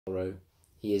sorrow.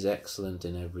 He is excellent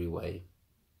in every way.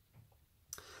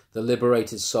 The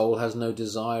liberated soul has no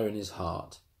desire in his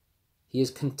heart. He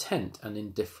is content and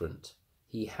indifferent.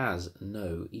 He has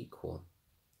no equal.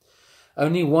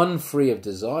 Only one free of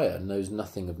desire knows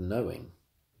nothing of knowing,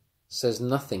 says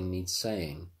nothing needs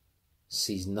saying,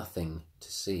 sees nothing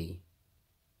to see.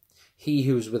 He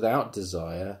who is without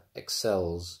desire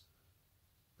excels,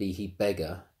 be he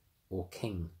beggar or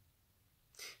king.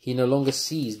 He no longer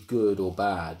sees good or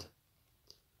bad.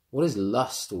 What is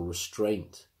lust or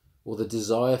restraint, or the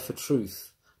desire for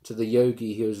truth, to the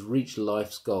yogi who has reached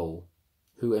life's goal,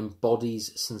 who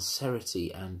embodies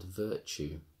sincerity and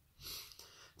virtue?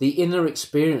 The inner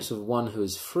experience of one who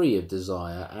is free of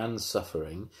desire and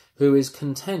suffering, who is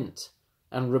content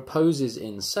and reposes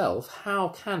in self, how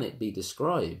can it be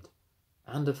described?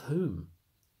 And of whom?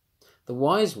 The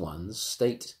wise one's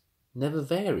state never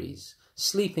varies.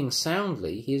 Sleeping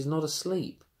soundly, he is not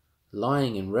asleep.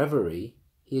 Lying in reverie,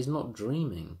 he is not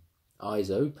dreaming.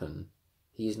 Eyes open,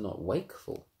 he is not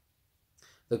wakeful.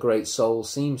 The great soul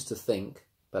seems to think,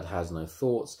 but has no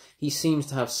thoughts. He seems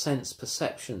to have sense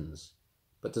perceptions,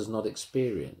 but does not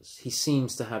experience. He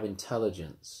seems to have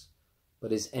intelligence,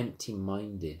 but is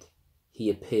empty-minded. He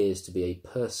appears to be a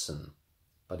person,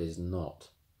 but is not.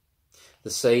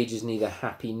 The sage is neither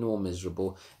happy nor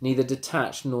miserable, neither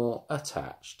detached nor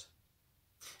attached,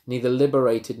 neither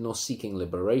liberated nor seeking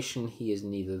liberation. He is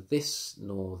neither this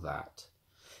nor that.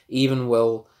 Even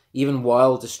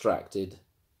while distracted,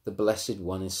 the Blessed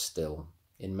One is still.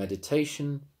 In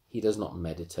meditation, he does not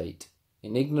meditate.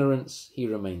 In ignorance, he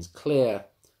remains clear.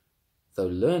 Though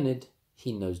learned,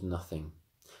 he knows nothing.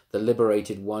 The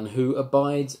liberated one who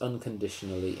abides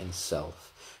unconditionally in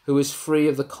self, who is free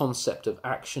of the concept of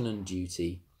action and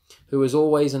duty, who is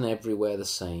always and everywhere the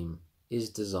same, is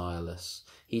desireless.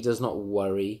 He does not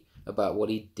worry about what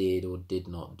he did or did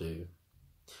not do.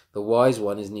 The wise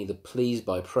one is neither pleased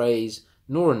by praise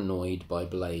nor annoyed by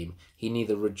blame. He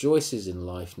neither rejoices in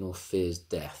life nor fears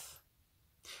death.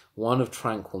 One of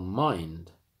tranquil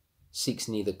mind seeks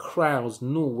neither crowds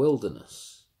nor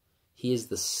wilderness. He is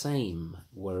the same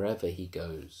wherever he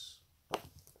goes.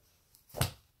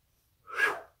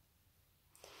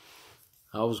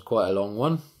 That was quite a long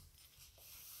one.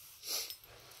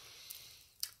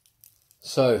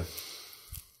 So,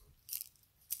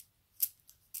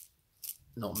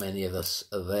 not many of us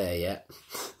are there yet.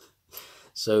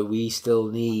 So we still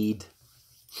need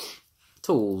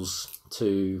tools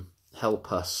to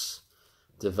help us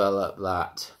develop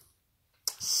that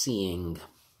seeing,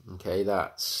 okay,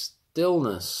 that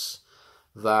stillness,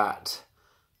 that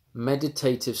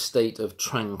meditative state of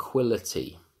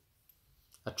tranquility.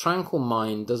 A tranquil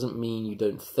mind doesn't mean you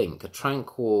don't think. A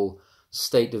tranquil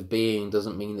state of being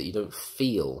doesn't mean that you don't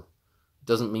feel. It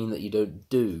doesn't mean that you don't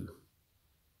do.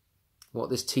 What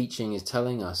this teaching is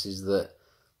telling us is that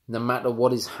no matter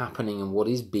what is happening and what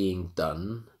is being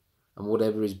done and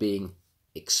whatever is being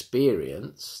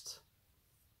experienced,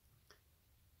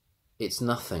 it's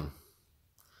nothing.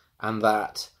 And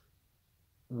that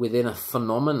within a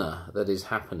phenomena that is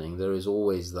happening, there is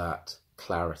always that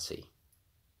clarity.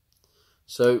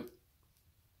 So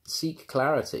seek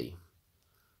clarity.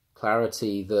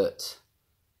 Clarity that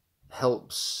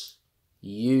helps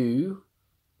you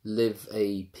live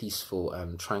a peaceful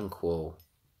and tranquil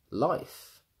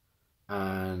life,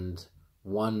 and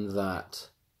one that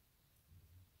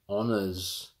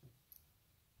honors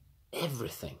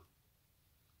everything.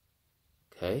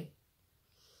 Okay?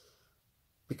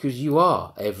 Because you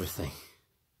are everything.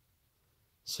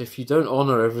 So if you don't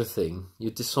honor everything,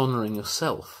 you're dishonoring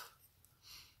yourself.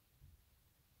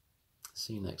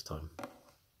 See you next time.